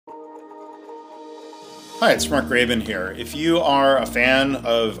Hi, it's Mark Graban here. If you are a fan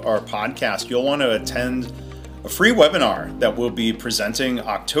of our podcast, you'll want to attend a free webinar that will be presenting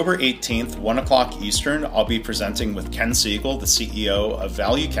October 18th, 1 o'clock Eastern. I'll be presenting with Ken Siegel, the CEO of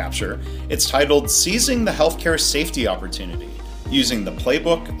Value Capture. It's titled Seizing the Healthcare Safety Opportunity, using the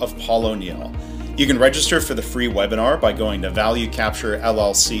playbook of Paul O'Neill. You can register for the free webinar by going to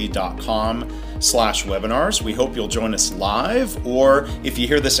valuecapturellc.com/webinars. We hope you'll join us live, or if you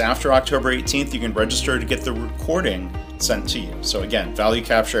hear this after October 18th, you can register to get the recording sent to you. So again,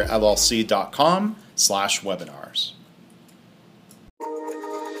 valuecapturellc.com/webinars.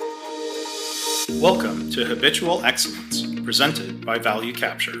 Welcome to Habitual Excellence, presented by Value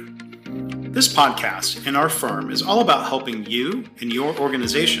Capture. This podcast and our firm is all about helping you and your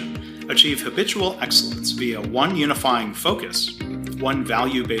organization achieve habitual excellence via one unifying focus, one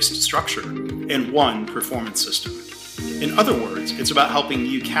value-based structure, and one performance system. In other words, it's about helping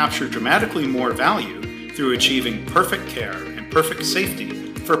you capture dramatically more value through achieving perfect care and perfect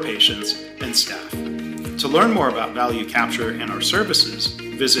safety for patients and staff. To learn more about Value Capture and our services,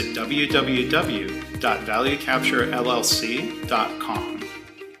 visit www.valuecapturellc.com.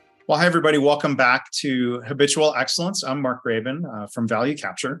 Well, hi, everybody. Welcome back to Habitual Excellence. I'm Mark Graban from Value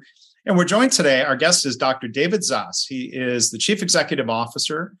Capture. And we're joined today, our guest is Dr. David Zaas. He is the Chief Executive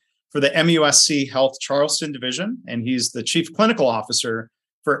Officer for the MUSC Health Charleston Division, and he's the Chief Clinical Officer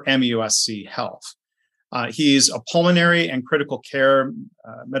for MUSC Health. He's a pulmonary and critical care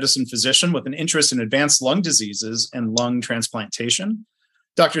medicine physician with an interest in advanced lung diseases and lung transplantation.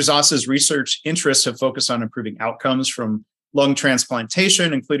 Dr. Zaas's research interests have focused on improving outcomes from lung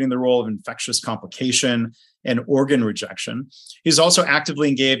transplantation, including the role of infectious complication and organ rejection. He's also actively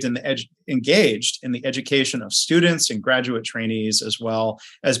engaged in the education of students and graduate trainees, as well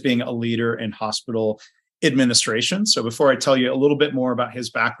as being a leader in hospital administration. So before I tell you a little bit more about his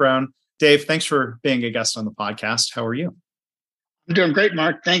background, Dave, thanks for being a guest on the podcast. How are you? I'm doing great,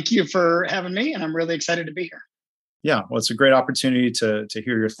 Mark. Thank you for having me, and I'm really excited to be here. Yeah, well, it's a great opportunity to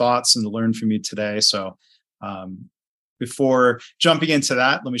hear your thoughts and to learn from you today. So before jumping into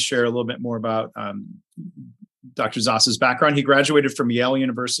that, let me share a little bit more about Dr. Zaas's background. He graduated from Yale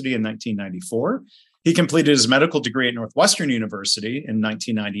University in 1994. He completed his medical degree at Northwestern University in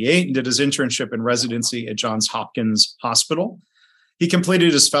 1998 and did his internship and residency at Johns Hopkins Hospital. He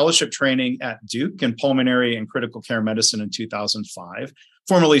completed his fellowship training at Duke in pulmonary and critical care medicine in 2005,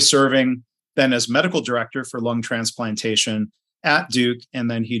 formerly serving then as medical director for lung transplantation at Duke. And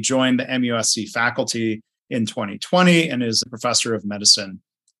then he joined the MUSC faculty in 2020 and is a professor of medicine,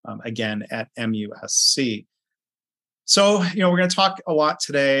 again, at MUSC. So, we're going to talk a lot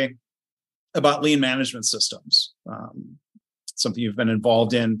today about lean management systems, something you've been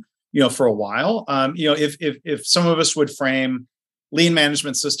involved in, for a while. If some of us would frame lean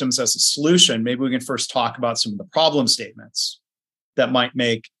management systems as a solution, maybe we can first talk about some of the problem statements that might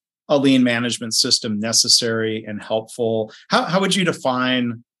make a lean management system necessary and helpful. How would you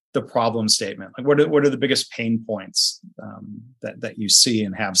define the problem statement? Like, what are the biggest pain points that you see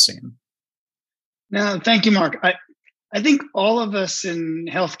and have seen? No, thank you, Mark. I think all of us in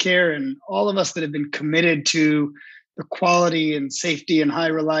healthcare and all of us that have been committed to the quality and safety and high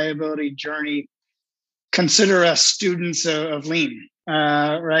reliability journey consider us students of lean,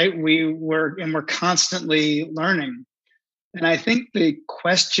 right? We're constantly learning. And I think the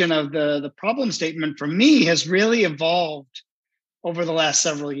question of the problem statement for me has really evolved over the last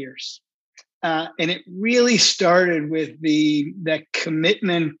several years. And it really started with that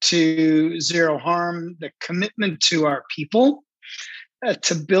commitment to zero harm, the commitment to our people,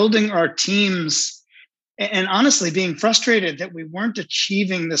 to building our teams, and honestly being frustrated that we weren't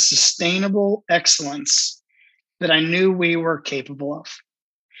achieving the sustainable excellence that I knew we were capable of.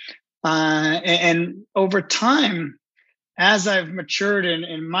 And over time, as I've matured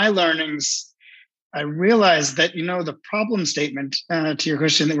in my learnings, I realized that, the problem statement to your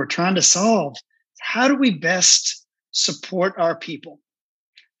question that we're trying to solve, how do we best support our people?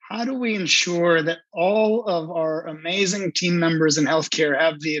 How do we ensure that all of our amazing team members in healthcare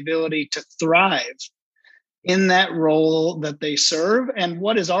have the ability to thrive in that role that they serve? And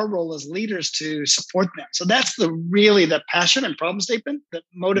what is our role as leaders to support them? So that's really the passion and problem statement that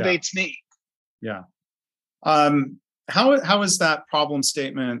motivates me. Yeah. How has that problem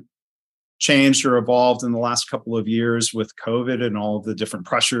statement changed or evolved in the last couple of years with COVID and all of the different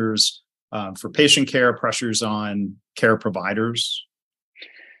pressures for patient care, pressures on care providers?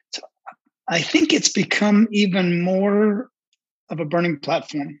 So I think it's become even more of a burning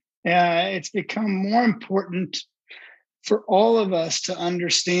platform. It's become more important for all of us to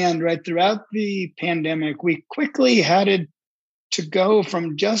understand, right? Throughout the pandemic, we quickly had to go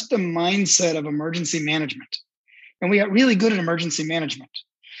from just a mindset of emergency management. And we got really good at emergency management.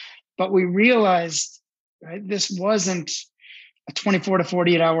 But we realized, right, this wasn't a 24 to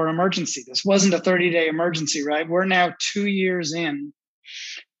 48 hour emergency. This wasn't a 30-day emergency, right? We're now 2 years in.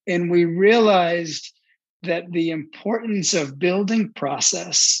 And we realized that the importance of building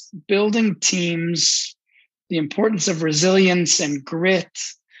process, building teams, the importance of resilience and grit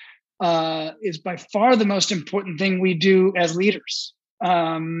is by far the most important thing we do as leaders.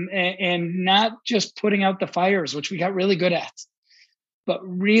 And not just putting out the fires, which we got really good at, but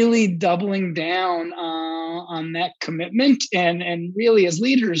really doubling down on that commitment and really as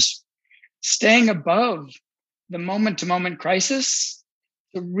leaders, staying above the moment-to-moment crisis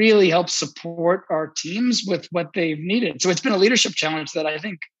to really help support our teams with what they've needed. So it's been a leadership challenge that I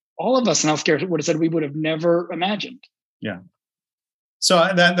think all of us in healthcare would have said we would have never imagined. Yeah. So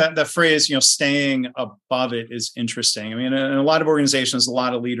that phrase, staying above it is interesting. I mean, in a lot of organizations, a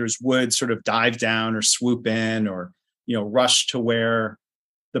lot of leaders would sort of dive down or swoop in or, rush to where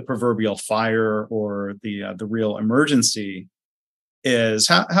the proverbial fire or the real emergency is.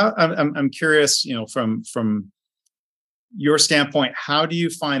 How I'm curious, from your standpoint, how do you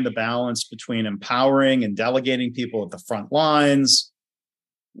find the balance between empowering and delegating people at the front lines,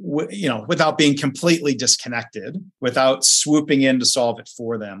 without being completely disconnected, without swooping in to solve it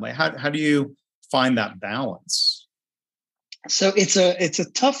for them? Like, how do you find that balance? So it's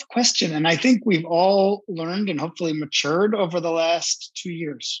a tough question. And I think we've all learned and hopefully matured over the last 2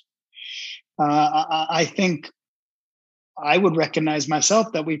 years. I think I would recognize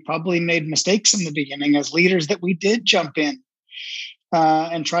myself that we probably made mistakes in the beginning as leaders, that we did jump in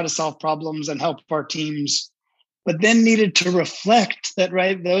and try to solve problems and help our teams, but then needed to reflect that,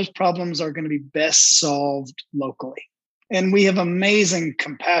 right, those problems are going to be best solved locally. And we have amazing,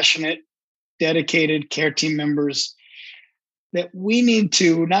 compassionate, dedicated care team members that we need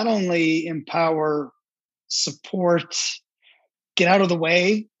to not only empower, support, get out of the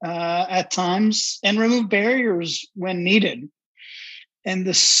way at times, and remove barriers when needed. And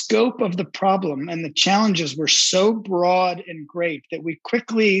the scope of the problem and the challenges were so broad and great that we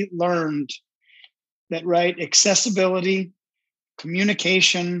quickly learned that, right, accessibility,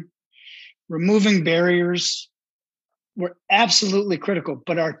 communication, removing barriers were absolutely critical.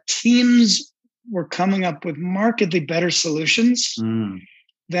 But our teams were coming up with markedly better solutions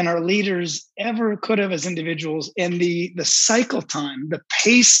than our leaders ever could have as individuals. And the cycle time, the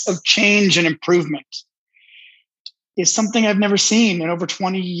pace of change and improvement is something I've never seen in over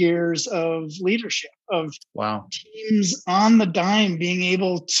 20 years of leadership, of teams on the dime being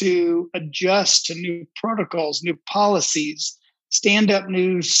able to adjust to new protocols, new policies, stand up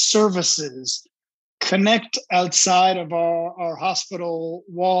new services, connect outside of our hospital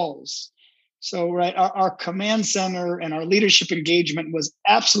walls. So, right, our command center and our leadership engagement was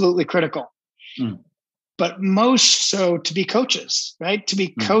absolutely critical. But most so to be coaches, right? To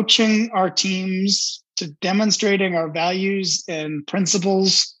be coaching our teams, to demonstrating our values and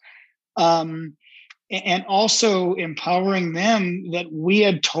principles, and also empowering them that we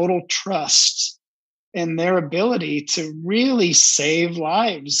had total trust in their ability to really save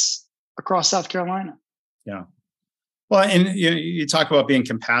lives across South Carolina. Yeah. Well, and you talk about being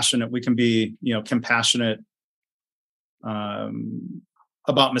compassionate. We can be, compassionate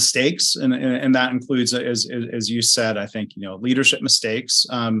about mistakes, and that includes, as you said, I think, leadership mistakes.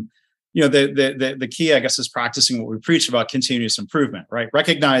 The key, I guess, is practicing what we preach about: continuous improvement. Right,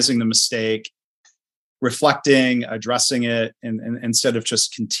 recognizing the mistake, reflecting, addressing it, and instead of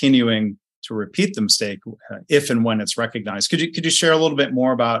just continuing to repeat the mistake if and when it's recognized. Could you share a little bit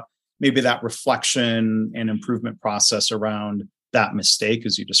more about maybe that reflection and improvement process around that mistake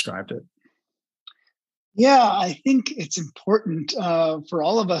as you described it? Yeah, I think it's important for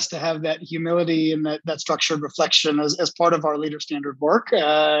all of us to have that humility and that structured reflection as part of our leader standard work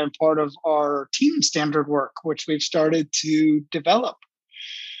and part of our team standard work, which we've started to develop.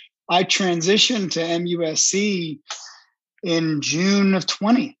 I transitioned to MUSC in June of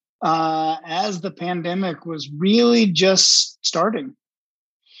 20 as the pandemic was really just starting.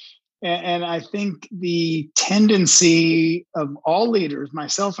 And I think the tendency of all leaders,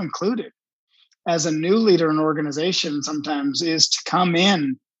 myself included, as a new leader in an organization sometimes is to come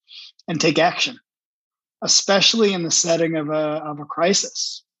in and take action, especially in the setting of a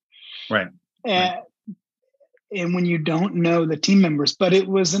crisis. Right. And when you don't know the team members. But it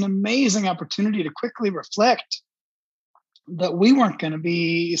was an amazing opportunity to quickly reflect that we weren't going to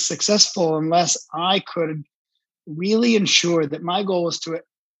be successful unless I could really ensure that my goal was to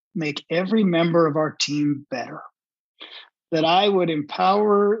make every member of our team better, that I would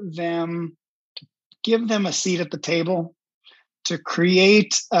empower them, to give them a seat at the table, to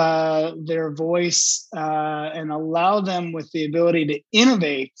create their voice and allow them with the ability to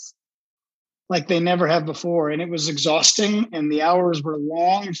innovate like they never have before. And it was exhausting, and the hours were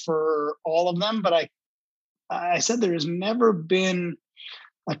long for all of them. But I said there has never been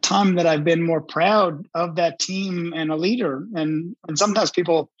a time that I've been more proud of that team and a leader. And sometimes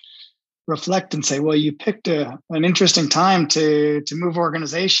people reflect and say, well, you picked an interesting time to move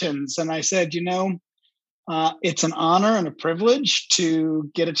organizations. And I said, it's an honor and a privilege to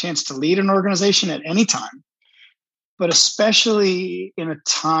get a chance to lead an organization at any time, but especially in a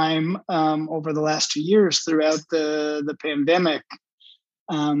time over the last 2 years throughout the pandemic.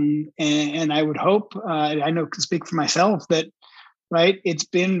 And I would hope, I know I can speak for myself, that it's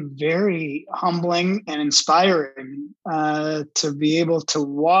been very humbling and inspiring to be able to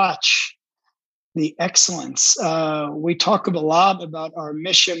watch the excellence. We talk a lot about our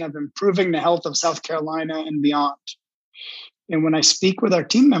mission of improving the health of South Carolina and beyond. And when I speak with our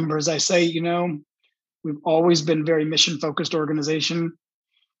team members, I say, we've always been a very mission-focused organization.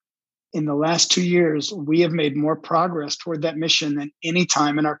 In the last 2 years, we have made more progress toward that mission than any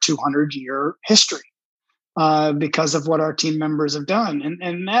time in our 200-year history because of what our team members have done.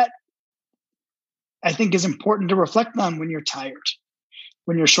 And that, I think, is important to reflect on when you're tired,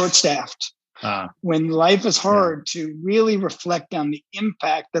 when you're short-staffed, when life is hard, to really reflect on the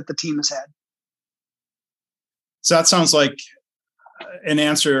impact that the team has had. So that sounds like an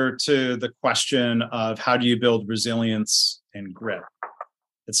answer to the question of how do you build resilience and grit?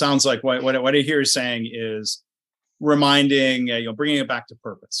 It sounds like what I hear you saying is reminding, bringing it back to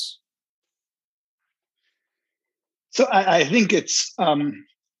purpose. So I think it's,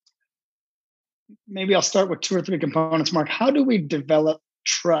 maybe I'll start with 2 or 3 components, Mark. How do we develop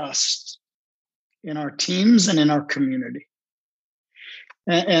trust in our teams and in our community?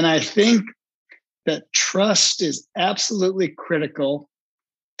 And I think that trust is absolutely critical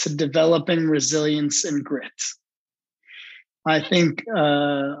to developing resilience and grit. I think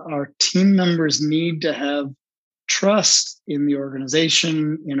our team members need to have trust in the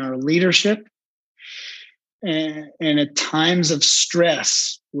organization, in our leadership. And at times of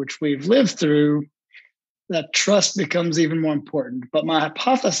stress, which we've lived through, that trust becomes even more important. But my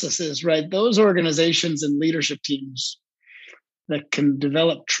hypothesis is, those organizations and leadership teams that can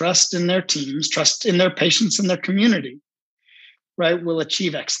develop trust in their teams, trust in their patients and their community, will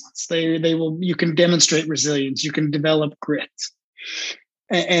achieve excellence. They will. You can demonstrate resilience. You can develop grit,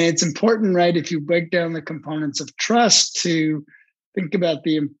 and it's important, if you break down the components of trust, to think about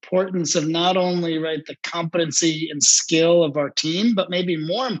the importance of not only the competency and skill of our team, but maybe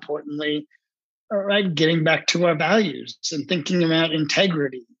more importantly, getting back to our values and thinking about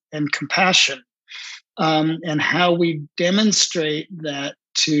integrity and compassion, and how we demonstrate that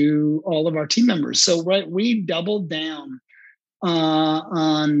to all of our team members. So, we doubled down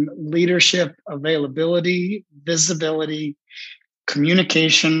on leadership, availability, visibility,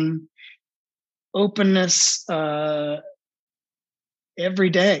 communication, openness every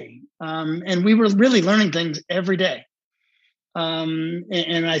day. And we were really learning things every day.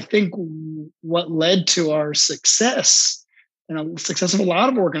 And I think what led to our success, and the success of a lot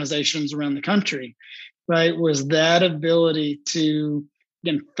of organizations around the country, was that ability to,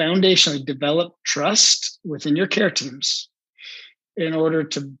 again, foundationally develop trust within your care teams in order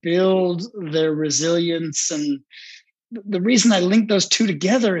to build their resilience. And the reason I link those two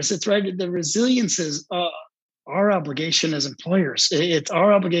together is the resilience is our obligation as employers. It's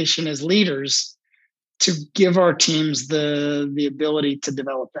our obligation as leaders to give our teams the ability to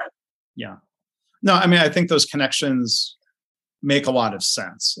develop that. Yeah. No, I think those connections make a lot of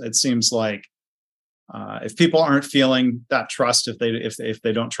sense. It seems like if people aren't feeling that trust, if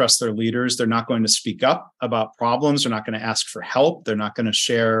they don't trust their leaders, they're not going to speak up about problems. They're not going to ask for help. They're not going to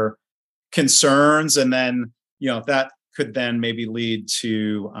share concerns, and then that could then maybe lead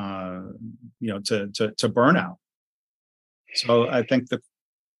to to burnout. So I think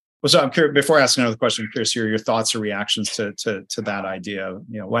I'm curious. Before I ask another question, I'm curious to hear your thoughts or reactions to that idea.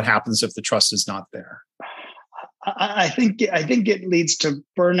 What happens if the trust is not there? I think it leads to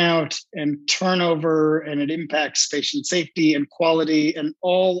burnout and turnover, and it impacts patient safety and quality and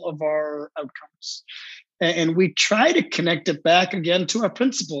all of our outcomes. And we try to connect it back again to our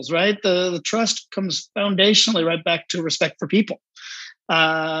principles, The trust comes foundationally right back to respect for people,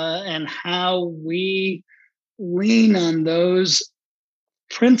 and how we lean on those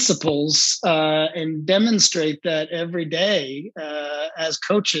principles and demonstrate that every day as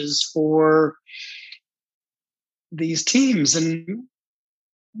coaches for these teams. And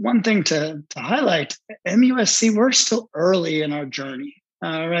one thing to highlight, MUSC, we're still early in our journey.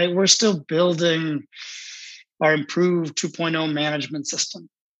 We're still building our improved 2.0 management system.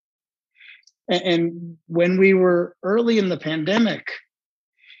 And when we were early in the pandemic,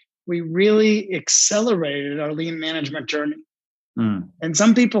 we really accelerated our lean management journey. And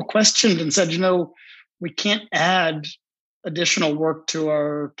some people questioned and said, we can't add additional work to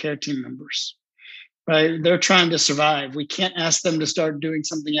our care team members, right? They're trying to survive. We can't ask them to start doing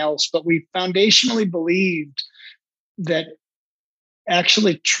something else. But we foundationally believed that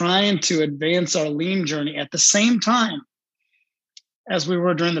actually trying to advance our lean journey at the same time as we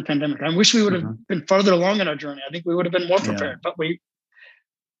were during the pandemic. I wish we would have been further along in our journey. I think we would have been more prepared, but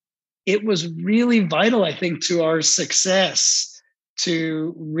it was really vital, I think, to our success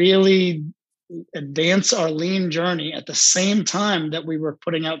to really advance our lean journey at the same time that we were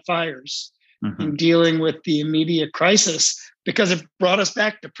putting out fires and dealing with the immediate crisis, because it brought us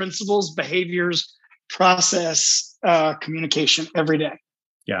back to principles, behaviors, process, communication every day.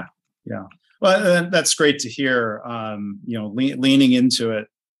 Yeah. Well, that's great to hear. Leaning into it,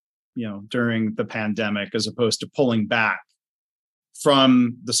 during the pandemic, as opposed to pulling back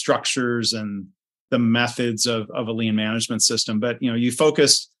from the structures and the methods of a lean management system. But, you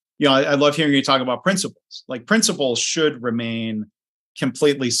focused, I love hearing you talk about principles. Like, principles should remain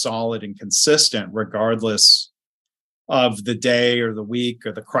completely solid and consistent, regardless of the day or the week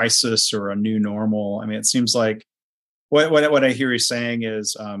or the crisis or a new normal. I mean, it seems like what I hear you saying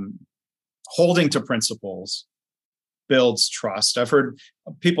is holding to principles builds trust. I've heard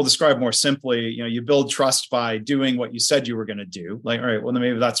people describe more simply, you build trust by doing what you said you were going to do. Like, all right, well,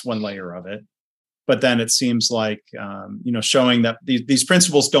 maybe that's one layer of it. But then it seems like, showing that these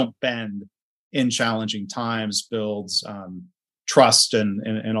principles don't bend in challenging times builds trust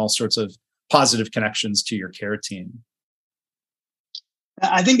and all sorts of positive connections to your care team.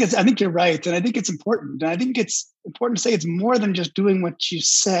 I think you're right. And I think it's important. And I think it's important to say it's more than just doing what you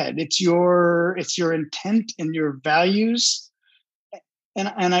said. It's your intent and your values.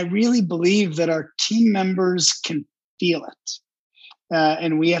 And I really believe that our team members can feel it.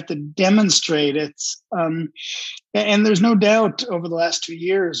 And we have to demonstrate it. And there's no doubt over the last 2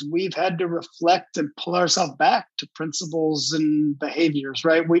 years, we've had to reflect and pull ourselves back to principles and behaviors,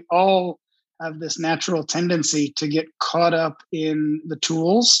 right? We all have this natural tendency to get caught up in the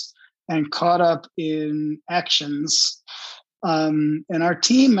tools and caught up in actions. And our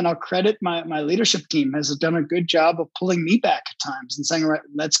team, and I'll credit my leadership team, has done a good job of pulling me back at times and saying, all right,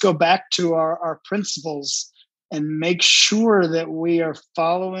 let's go back to our principles and make sure that we are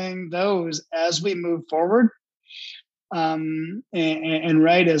following those as we move forward. And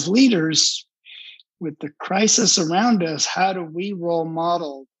right, as leaders, with the crisis around us, how do we role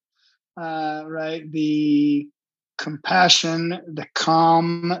model the compassion, the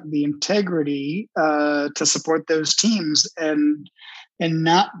calm, the integrity to support those teams and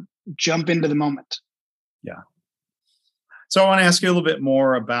not jump into the moment? Yeah. So I want to ask you a little bit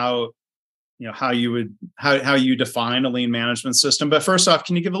more about how you define a lean management system. But first off,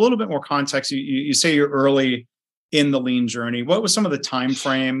 can you give a little bit more context? You say you're early in the lean journey. What was some of the time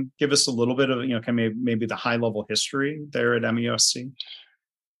frame? Give us a little bit of maybe the high level history there at MUSC.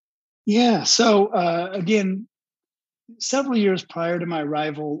 Yeah. So again, several years prior to my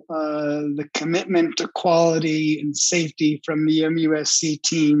arrival, the commitment to quality and safety from the MUSC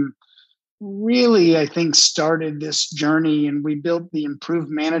team really, I think, started this journey, and we built the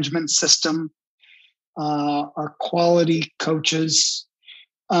improved management system, our quality coaches,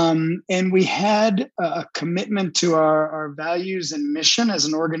 and we had a commitment to our values and mission as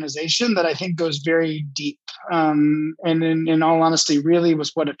an organization that I think goes very deep. And in all honesty, really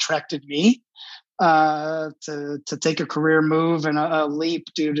was what attracted me to take a career move and a leap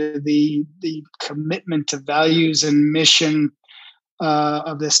due to the commitment to values and mission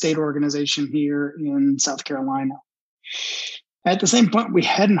of the state organization here in South Carolina. At the same point, we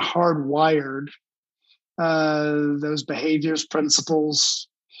hadn't hardwired those behaviors, principles,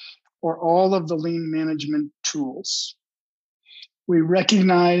 or all of the lean management tools. We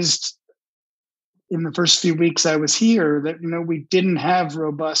recognized in the first few weeks I was here that we didn't have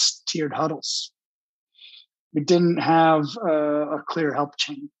robust tiered huddles. We didn't have a clear help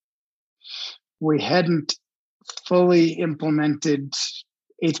chain. We hadn't fully implemented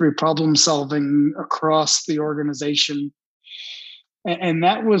A3 problem solving across the organization. And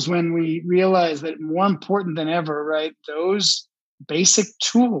that was when we realized that more important than ever, right, those basic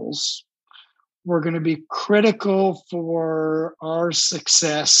tools were going to be critical for our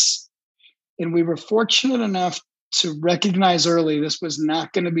success. And we were fortunate enough to recognize early this was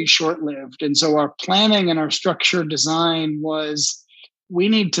not going to be short-lived. And so our planning and our structure design was, we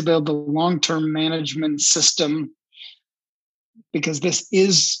need to build a long-term management system because this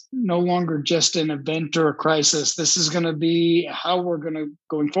is no longer just an event or a crisis. This is going to be how we're going to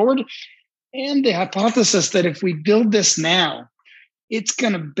going forward. And the hypothesis that if we build this now, it's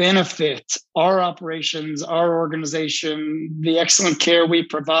going to benefit our operations, our organization, the excellent care we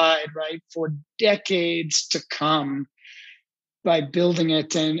provide, right, for decades to come by building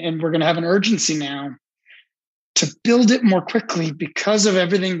it. And we're going to have an urgency now to build it more quickly because of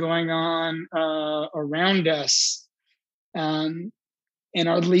everything going on around us. And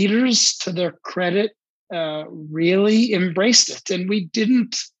our leaders, to their credit, really embraced it. And we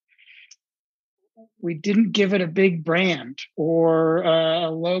didn't give it a big brand or a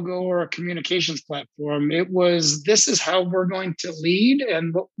logo or a communications platform. It was, this is how we're going to lead,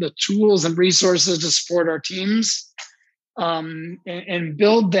 and the tools and resources to support our teams, and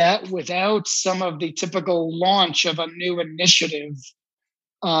build that without some of the typical launch of a new initiative,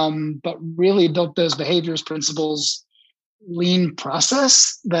 but really built those behaviors, principles, lean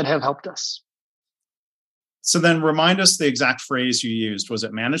process that have helped us. So then remind us the exact phrase you used. Was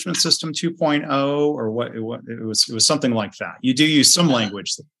it Management System 2.0 or what? It was something like that. You do use some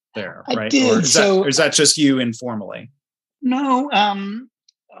language there, right? I did. Or is that just you informally? No,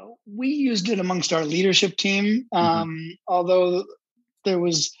 we used it amongst our leadership team. Although there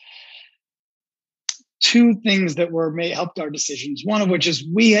was two things that helped our decisions. One of which is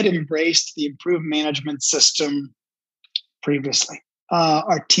we had embraced the improved management system previously.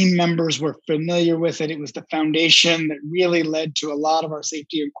 Our team members were familiar with it. It was the foundation that really led to a lot of our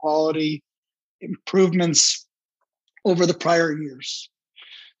safety and quality improvements over the prior years.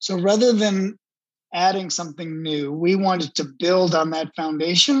 So rather than adding something new, we wanted to build on that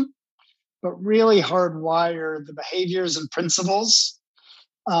foundation, but really hardwire the behaviors and principles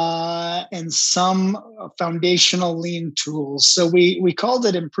and some foundational lean tools. So we called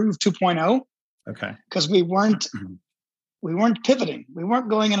it Improve 2.0. Okay. Because we weren't pivoting. We weren't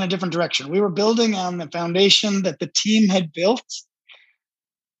going in a different direction. We were building on the foundation that the team had built,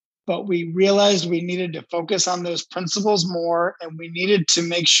 but we realized we needed to focus on those principles more, and we needed to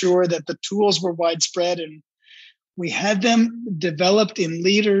make sure that the tools were widespread, and we had them developed in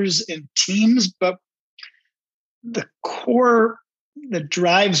leaders and teams. But the core that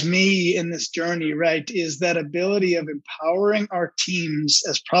drives me in this journey, right, is that ability of empowering our teams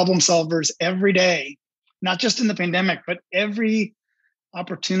as problem solvers every day, not just in the pandemic, but every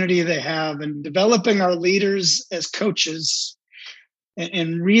opportunity they have, and developing our leaders as coaches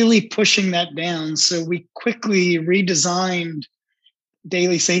and really pushing that down. So we quickly redesigned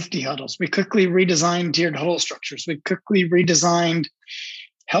daily safety huddles. We quickly redesigned tiered huddle structures. We quickly redesigned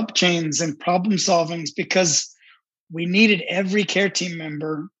help chains and problem solvings because we needed every care team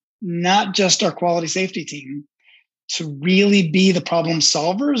member, not just our quality safety team, to really be the problem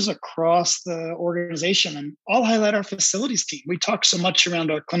solvers across the organization. And I'll highlight our facilities team. We talk so much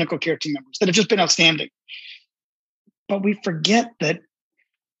around our clinical care team members that have just been outstanding. But we forget that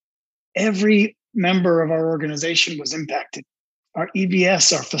every member of our organization was impacted. Our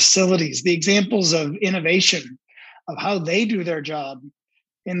EVS, our facilities, the examples of innovation, of how they do their job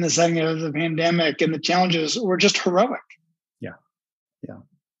in the setting of the pandemic and the challenges were just heroic.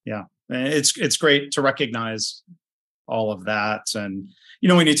 Yeah. And it's great to recognize all of that. And,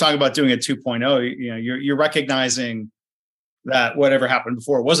 when you talk about doing a 2.0, you're recognizing that whatever happened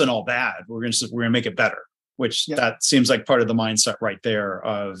before wasn't all bad. We're going to make it better, which that seems like part of the mindset right there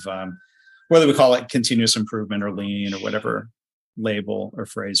of whether we call it continuous improvement or lean or whatever label or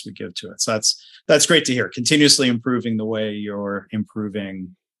phrase we give to it. So that's great to hear. Continuously improving the way you're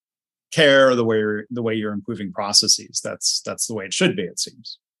improving care, the way you're improving processes. That's the way it should be, it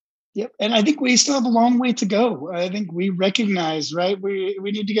seems. Yep. And I think we still have a long way to go. I think we recognize, right, we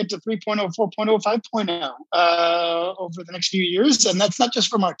need to get to 3.0, 4.0, 5.0 over the next few years. And that's not just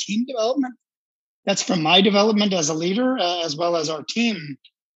from our team development. That's from my development as a leader, as well as our team,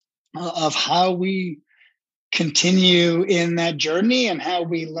 of how we continue in that journey and how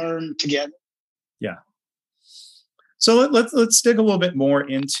we learn together. Yeah. So let's dig a little bit more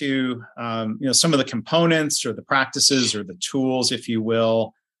into some of the components or the practices or the tools, if you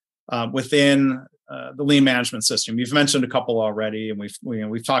will, within the lean management system. You've mentioned a couple already, and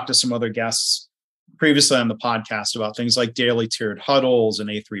we've talked to some other guests previously on the podcast about things like daily tiered huddles and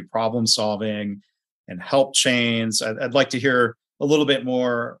A3 problem solving and help chains. I'd like to hear a little bit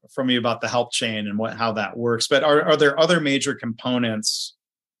more from you about the help chain and how that works. But are there other major components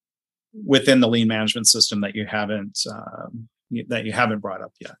within the lean management system that you haven't brought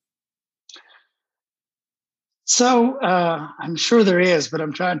up yet? So I'm sure there is, but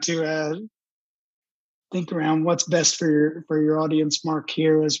I'm trying to think around what's best for your audience, Mark,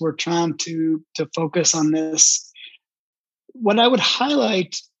 here as we're trying to focus on this. What I would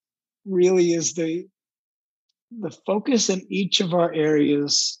highlight really is the focus in each of our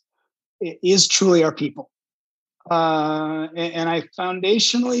areas is truly our people. And I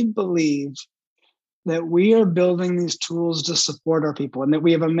foundationally believe that we are building these tools to support our people and that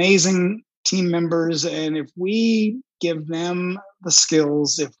we have amazing team members. And if we give them the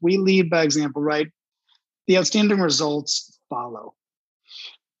skills, if we lead by example, right, the outstanding results follow.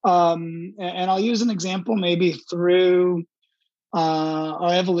 And I'll use an example maybe through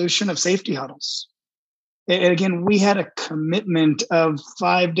our evolution of safety huddles. And again, we had a commitment of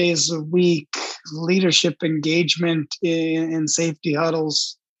 5 days a week leadership engagement in safety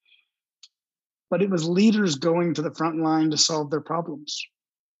huddles, but it was leaders going to the front line to solve their problems.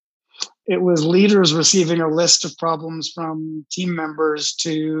 It was leaders receiving a list of problems from team members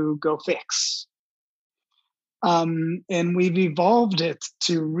to go fix. And we've evolved it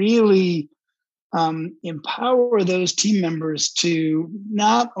to really empower those team members to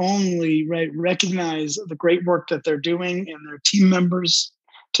not only recognize the great work that they're doing and their team members,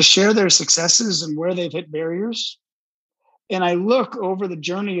 to share their successes and where they've hit barriers. And I look over the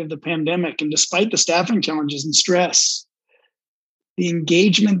journey of the pandemic, and despite the staffing challenges and stress, the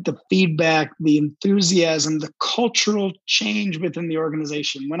engagement, the feedback, the enthusiasm, the cultural change within the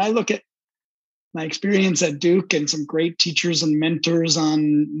organization. When I look at my experience at Duke and some great teachers and mentors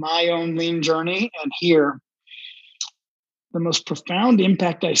on my own lean journey, and here, the most profound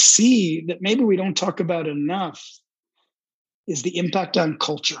impact I see that maybe we don't talk about enough is the impact on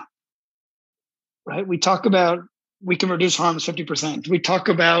culture, right? We talk about we can reduce harms 50%. We talk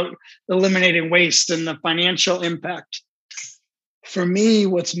about eliminating waste and the financial impact. For me,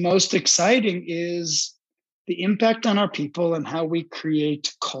 what's most exciting is the impact on our people and how we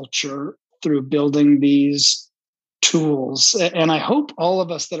create culture through building these tools. And I hope all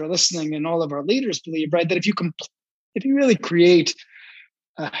of us that are listening and all of our leaders believe, right, that if you really create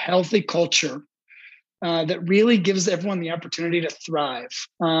a healthy culture that really gives everyone the opportunity to thrive,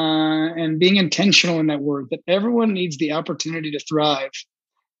 and being intentional in that word, that everyone needs the opportunity to thrive.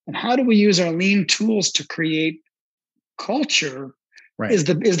 And how do we use our lean tools to create culture is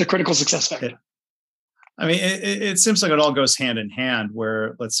the critical success factor. I mean, it seems like it all goes hand in hand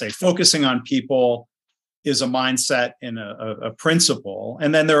where, let's say, focusing on people is a mindset and a principle.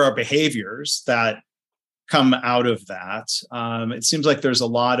 And then there are behaviors that come out of that. It seems like there's a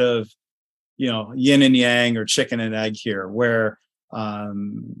lot of, yin and yang or chicken and egg here where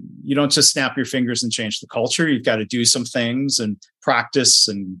you don't just snap your fingers and change the culture. You've got to do some things and practice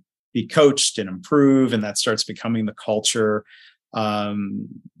and be coached and improve. And that starts becoming the culture.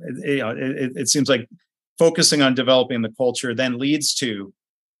 It seems like focusing on developing the culture then leads to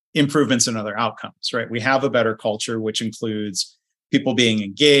improvements in other outcomes, right? We have a better culture, which includes people being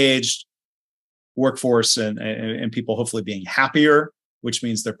engaged, workforce and people hopefully being happier, which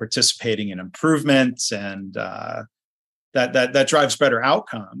means they're participating in improvements, and that drives better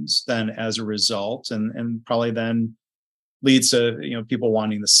outcomes then as a result, and probably then leads to people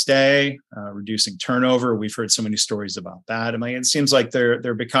wanting to stay, reducing turnover. We've heard so many stories about that. I mean, it seems like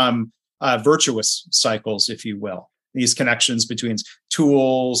they're become virtuous cycles, if you will. These connections between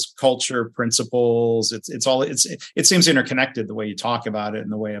tools, culture, principles. It seems interconnected the way you talk about it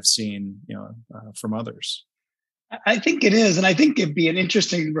and the way I've seen from others. I think it is, and I think it'd be an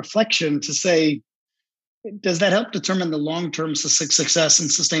interesting reflection to say, does that help determine the long-term success and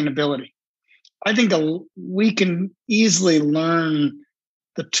sustainability? I think we can easily learn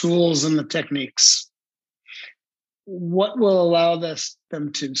the tools and the techniques. What will allow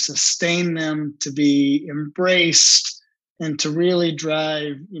them to sustain them, to be embraced, and to really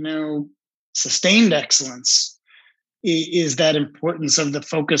drive, sustained excellence is that importance of the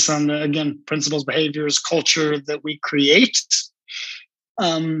focus on the, again, principles, behaviors, culture that we create.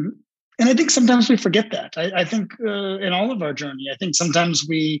 And I think sometimes we forget that. I think in all of our journey, I think sometimes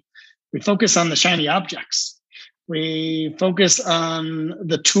we focus on the shiny objects. We focus on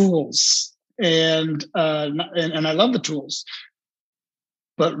the tools, and I love the tools,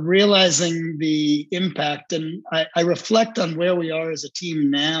 but realizing the impact. And I reflect on where we are as a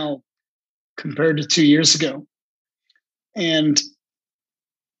team now compared to 2 years ago. And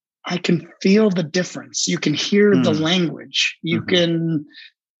I can feel the difference. You can hear the language. You can,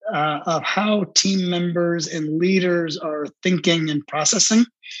 of how team members and leaders are thinking and processing.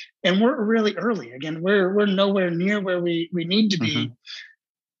 And we're really early. Again, we're nowhere near where we need to be.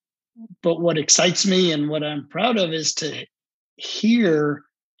 But what excites me and what I'm proud of is to hear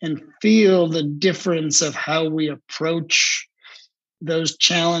and feel the difference of how we approach those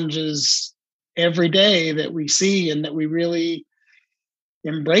challenges every day that we see, and that we really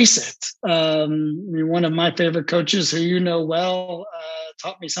embrace it. One of my favorite coaches, who you know well,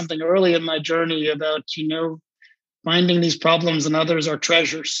 taught me something early in my journey about finding these problems in others are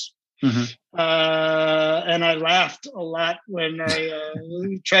treasures. Mm-hmm. And I laughed a lot when I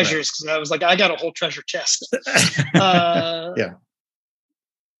treasures, because I was like, I got a whole treasure chest. Yeah.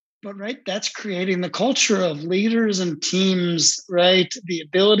 But that's creating the culture of leaders and teams, right? The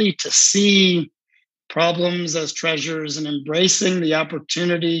ability to see problems as treasures and embracing the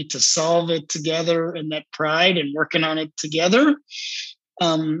opportunity to solve it together, and that pride and working on it together.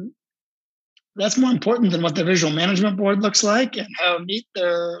 That's more important than what the visual management board looks like and how neat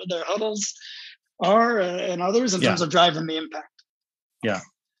their huddles are, and others in terms of driving the impact. Yeah.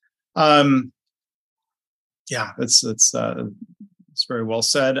 That's very well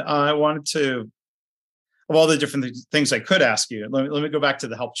said. I wanted to, of all the different things I could ask you, let me go back to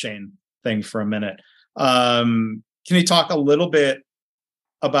the help chain thing for a minute. Can you talk a little bit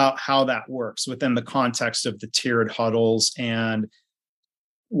about how that works within the context of the tiered huddles, and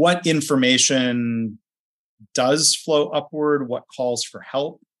what information does flow upward? What calls for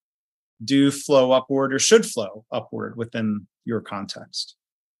help do flow upward or should flow upward within your context?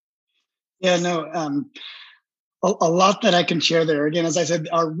 Yeah, no, a lot that I can share there. Again, as I said,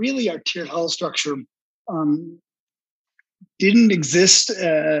 our tiered huddle structure didn't exist.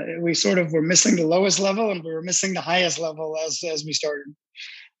 We sort of were missing the lowest level, and we were missing the highest level as we started.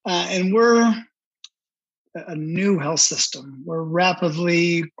 And we're a new health system. We're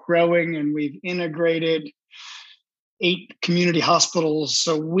rapidly growing, and we've integrated 8 community hospitals.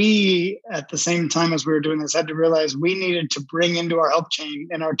 So we, at the same time as we were doing this, had to realize we needed to bring into our help chain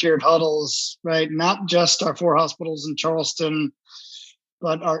and our tiered huddles, right? Not just our 4 hospitals in Charleston,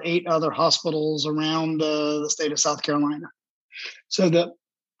 but our 8 other hospitals around the state of South Carolina. So the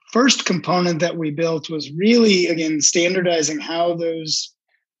first component that we built was really, again, standardizing how those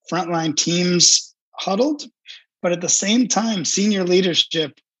frontline teams huddled. But at the same time, senior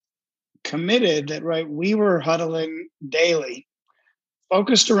leadership committed that, we were huddling daily,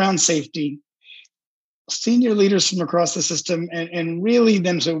 focused around safety, senior leaders from across the system, and really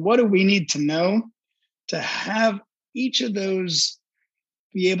then, so what do we need to know to have each of those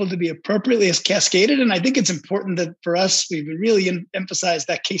be able to be appropriately as cascaded? And I think it's important that for us, we really emphasize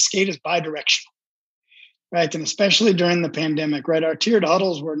that cascade is bidirectional, right? And especially during the pandemic, our tiered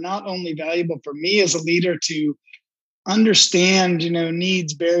huddles were not only valuable for me as a leader to understand,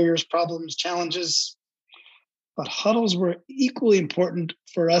 needs, barriers, problems, challenges, but huddles were equally important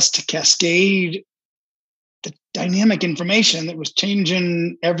for us to cascade the dynamic information that was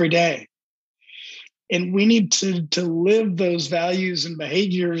changing every day. And we need to live those values and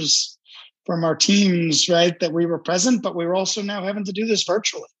behaviors from our teams, that we were present, but we were also now having to do this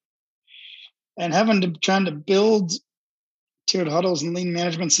virtually, and trying to build tiered huddles and lean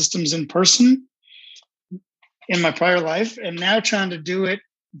management systems in person in my prior life, and now trying to do it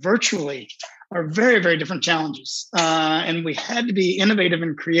virtually are very, very different challenges. And we had to be innovative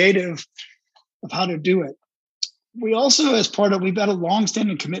and creative of how to do it. We also, as part of, we've got a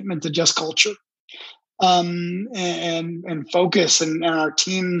longstanding commitment to just culture. And focus and our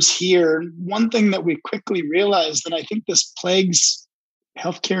teams here. One thing that we quickly realized that I think this plagues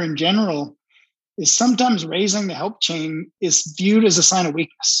healthcare in general is sometimes raising the help chain is viewed as a sign of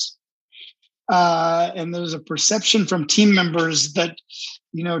weakness. And there's a perception from team members that,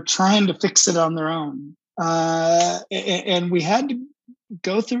 trying to fix it on their own. And we had to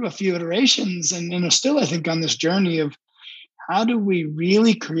go through a few iterations and are still, I think, on this journey of how do we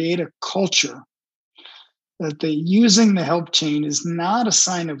really create a culture that using the help chain is not a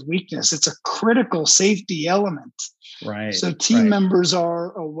sign of weakness. It's a critical safety element. Right. So team members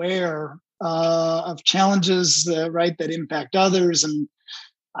are aware of challenges, that impact others, and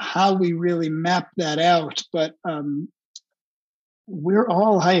how we really map that out. But we're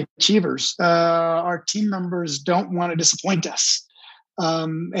all high achievers. Our team members don't want to disappoint us.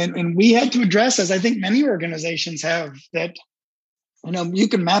 And we had to address, as I think many organizations have, that you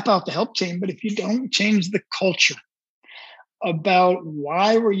can map out the help chain, but if you don't change the culture about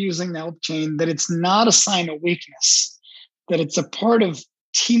why we're using the help chain, that it's not a sign of weakness, that it's a part of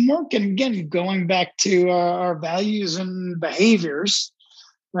teamwork. And again, going back to our values and behaviors,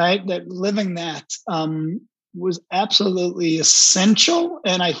 that living that was absolutely essential.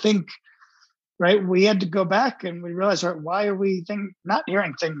 And I think, we had to go back and we realized, why are we not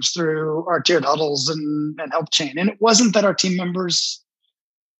hearing things through our tiered huddles and help chain? And it wasn't that our team members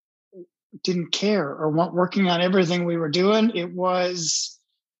didn't care or weren't working on everything we were doing. It was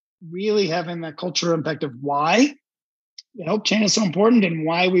really having that cultural impact of why the help chain is so important and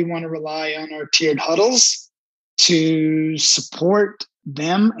why we want to rely on our tiered huddles to support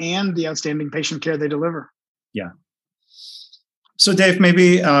them and the outstanding patient care they deliver. Yeah. So Dave,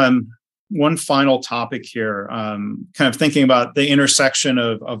 maybe one final topic here, kind of thinking about the intersection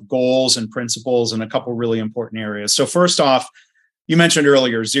of goals and principles in a couple really important areas. So first off, you mentioned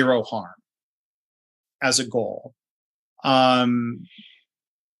earlier, zero harm as a goal.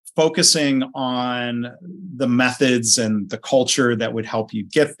 Focusing on the methods and the culture that would help you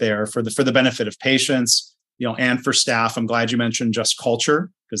get there for the benefit of patients, and for staff. I'm glad you mentioned just culture,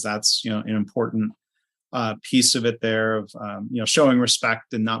 because that's, an important piece of it there of, showing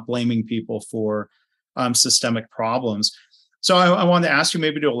respect and not blaming people for systemic problems. So I wanted to ask you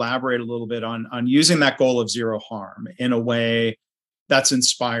maybe to elaborate a little bit on using that goal of zero harm in a way that's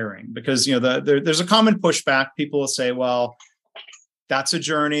inspiring, because, there's a common pushback. People will say, well, that's a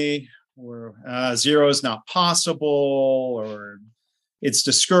journey, or zero is not possible, or it's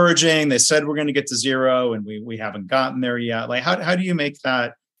discouraging. They said we're going to get to zero and we haven't gotten there yet. Like, how do you make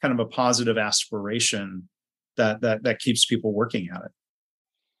that kind of a positive aspiration that keeps people working at it?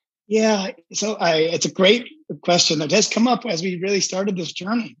 Yeah, so it's a great question that has come up as we really started this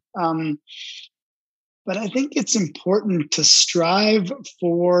journey. But I think it's important to strive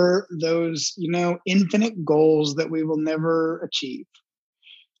for those, infinite goals that we will never achieve.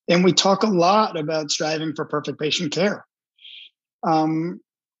 And we talk a lot about striving for perfect patient care.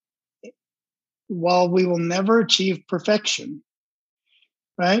 While we will never achieve perfection,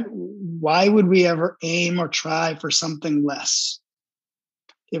 right? Why would we ever aim or try for something less?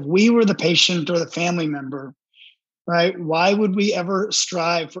 If we were the patient or the family member, right, why would we ever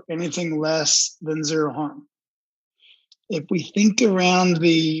strive for anything less than zero harm? If we think around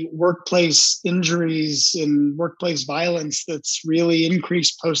the workplace injuries and workplace violence that's really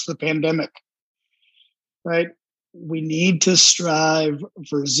increased post the pandemic, right? We need to strive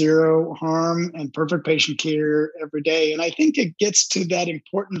for zero harm and perfect patient care every day. And I think it gets to that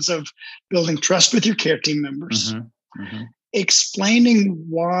importance of building trust with your care team members, explaining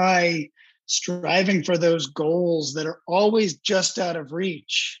why striving for those goals that are always just out of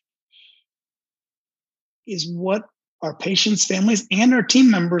reach is what our patients, families, and our team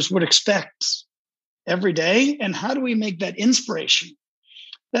members would expect every day. And how do we make that inspiration?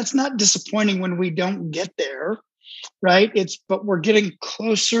 That's not disappointing when we don't get there, right? But we're getting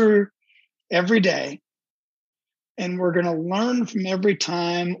closer every day, and we're going to learn from every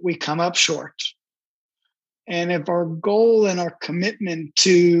time we come up short. And if our goal and our commitment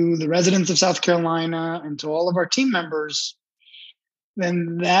to the residents of South Carolina and to all of our team members,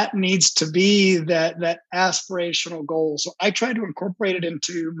 then that needs to be that aspirational goal. So I try to incorporate it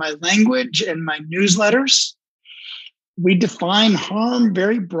into my language and my newsletters. We define harm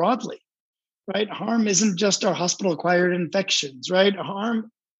very broadly, right? Harm isn't just our hospital-acquired infections, right? Harm,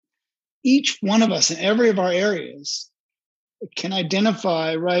 each one of us in every of our areas can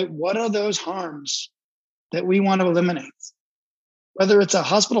identify, right, what are those harms that we want to eliminate? Whether it's a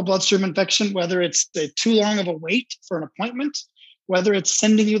hospital bloodstream infection, whether it's too long of a wait for an appointment, whether it's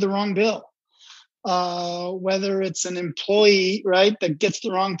sending you the wrong bill, whether it's an employee, right, that gets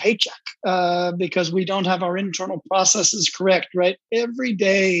the wrong paycheck because we don't have our internal processes correct, right? Every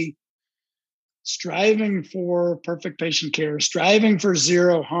day, striving for perfect patient care, striving for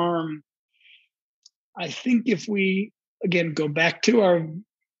zero harm. I think if we, again, go back to our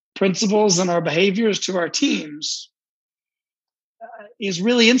principles and our behaviors to our teams, is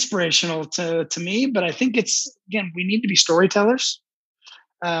really inspirational to me. But I think it's, again, we need to be storytellers.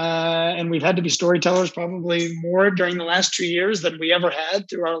 And we've had to be storytellers probably more during the last 2 years than we ever had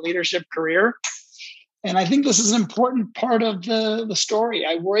through our leadership career. And I think this is an important part of the story.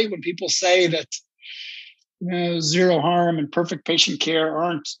 I worry when people say that zero harm and perfect patient care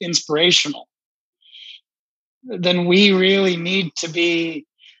aren't inspirational. Then we really need to be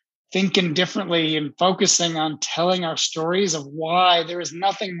thinking differently and focusing on telling our stories of why there is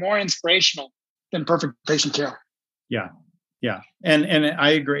nothing more inspirational than perfect patient care. Yeah. And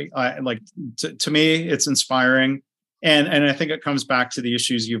I agree. To me, it's inspiring. And I think it comes back to the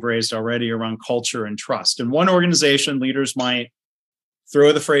issues you've raised already around culture and trust. In one organization, leaders might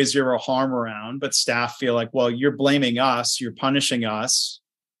throw the phrase zero harm around, but staff feel like, well, you're blaming us, you're punishing us,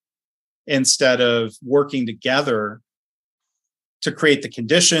 instead of working together to create the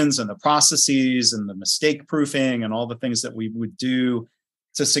conditions and the processes and the mistake proofing and all the things that we would do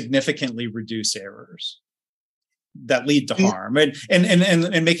to significantly reduce errors that lead to harm,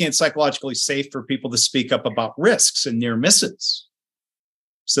 and making it psychologically safe for people to speak up about risks and near misses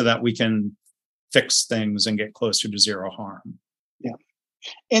so that we can fix things and get closer to zero harm. Yeah.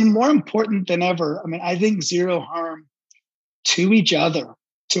 And more important than ever, I think zero harm to each other,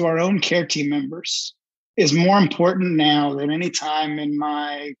 to our own care team members, is more important now than any time in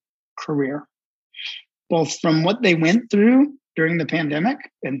my career, both from what they went through during the pandemic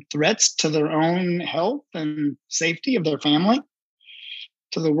and threats to their own health and safety of their family,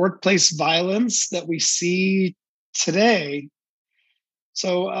 to the workplace violence that we see today.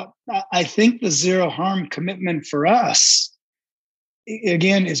 So I think the zero harm commitment for us,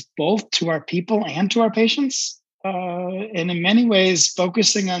 again, is both to our people and to our patients. And in many ways,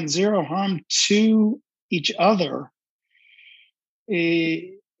 focusing on zero harm to each other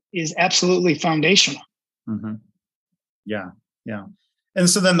is absolutely foundational. Mm-hmm. Yeah. Yeah. And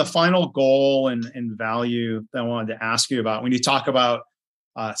so then the final goal and value that I wanted to ask you about, when you talk about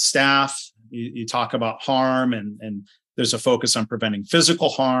staff, you talk about harm, and there's a focus on preventing physical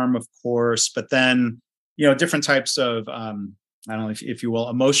harm, of course, but then, different types of, I don't know if you will,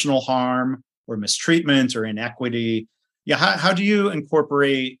 emotional harm or mistreatment or inequity. Yeah. How do you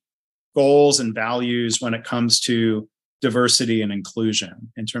incorporate goals and values when it comes to diversity and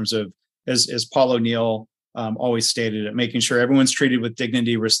inclusion in terms of, as Paul O'Neill always stated it, making sure everyone's treated with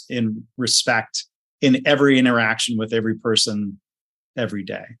dignity in respect in every interaction with every person every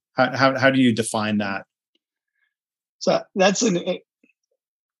day? How do you define that? So that's an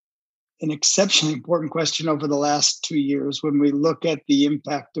exceptionally important question over the last 2 years when we look at the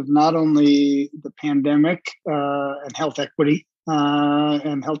impact of not only the pandemic and health equity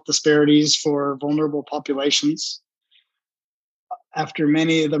and health disparities for vulnerable populations. After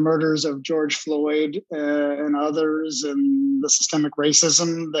many of the murders of George Floyd and others, and the systemic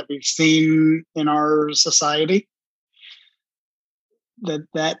racism that we've seen in our society,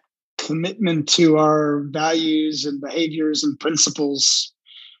 that commitment to our values and behaviors and principles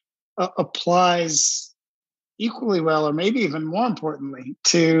applies equally well, or maybe even more importantly,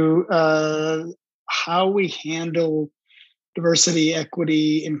 to how we handle diversity,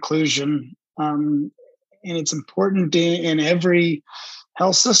 equity, inclusion. And it's important in every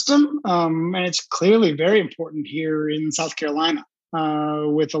health system. And it's clearly very important here in South Carolina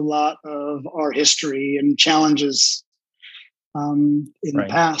with a lot of our history and challenges in the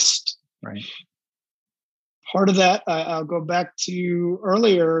past. Right. Part of that, I'll go back to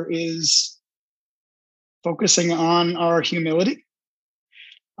earlier, is focusing on our humility.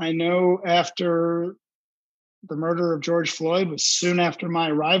 I know after the murder of George Floyd was soon after my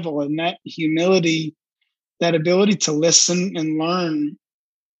arrival, and that humility, that ability to listen and learn,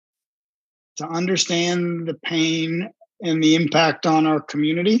 to understand the pain and the impact on our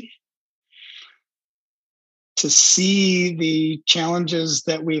community, to see the challenges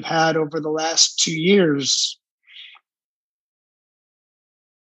that we've had over the last 2 years,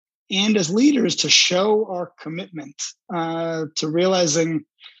 and as leaders to show our commitment to realizing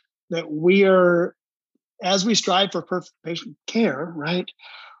that we are, as we strive for perfect patient care, right,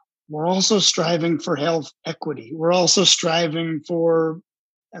 we're also striving for health equity. We're also striving for,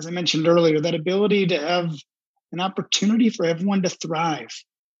 as I mentioned earlier, that ability to have an opportunity for everyone to thrive.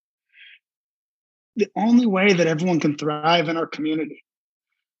 The only way that everyone can thrive in our community,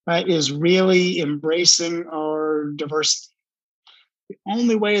 right, is really embracing our diversity. The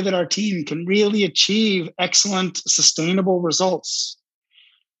only way that our team can really achieve excellent, sustainable results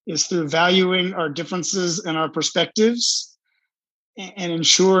is through valuing our differences and our perspectives, and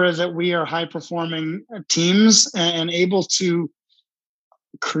ensure that we are high-performing teams and able to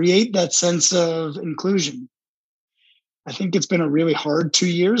create that sense of inclusion. I think it's been a really hard 2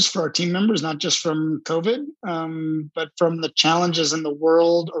 years for our team members, not just from COVID, but from the challenges in the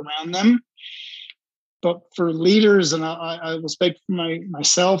world around them. But for leaders, and I will speak for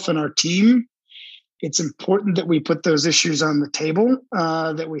myself and our team, it's important that we put those issues on the table,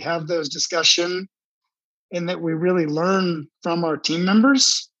 that we have those discussions, and that we really learn from our team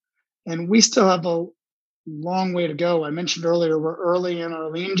members. And we still have a long way to go. I mentioned earlier, we're early in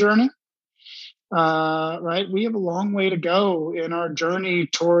our lean journey, right? We have a long way to go in our journey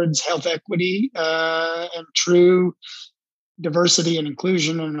towards health equity and true diversity and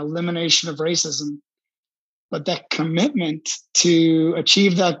inclusion and elimination of racism. But that commitment to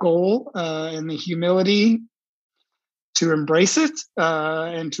achieve that goal and the humility to embrace it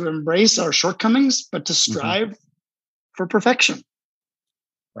and to embrace our shortcomings, but to strive for perfection.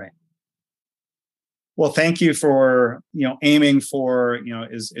 Right. Well, thank you for aiming for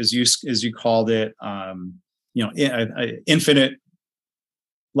as you called it, infinite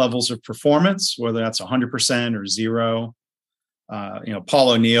levels of performance, whether that's 100% or zero. Paul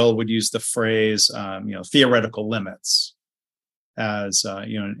O'Neill would use the phrase theoretical limits as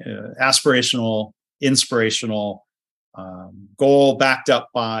aspirational, inspirational goal backed up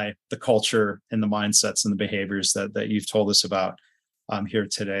by the culture and the mindsets and the behaviors that you've told us about here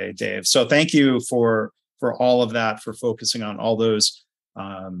today, Dave. So thank you for all of that, for focusing on all those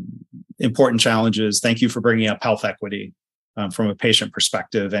important challenges. Thank you for bringing up health equity from a patient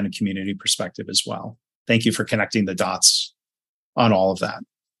perspective and a community perspective as well. Thank you for connecting the dots on all of that.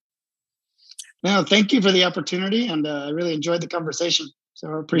 No, thank you for the opportunity, and I really enjoyed the conversation. So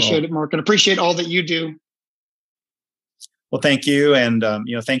I appreciate it, Mark, and appreciate all that you do. Well, thank you, and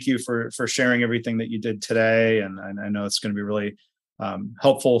thank you for sharing everything that you did today. And I know it's going to be really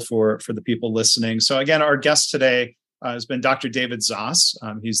helpful for the people listening. So again, our guest today has been Dr. David Zoss.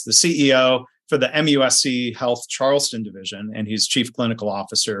 He's the CEO for the MUSC Health Charleston Division, and he's Chief Clinical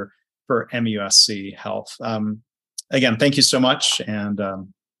Officer for MUSC Health. Again, thank you so much, and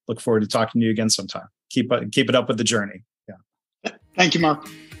look forward to talking to you again sometime. Keep it up with the journey. Yeah. Thank you, Mark.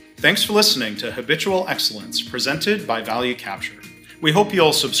 Thanks for listening to Habitual Excellence, presented by Value Capture. We hope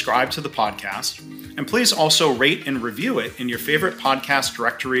you'll subscribe to the podcast, and please also rate and review it in your favorite podcast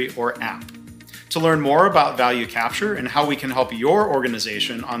directory or app. To learn more about Value Capture and how we can help your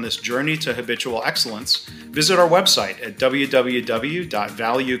organization on this journey to habitual excellence, visit our website at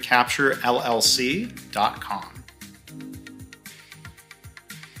www.valuecapturellc.com.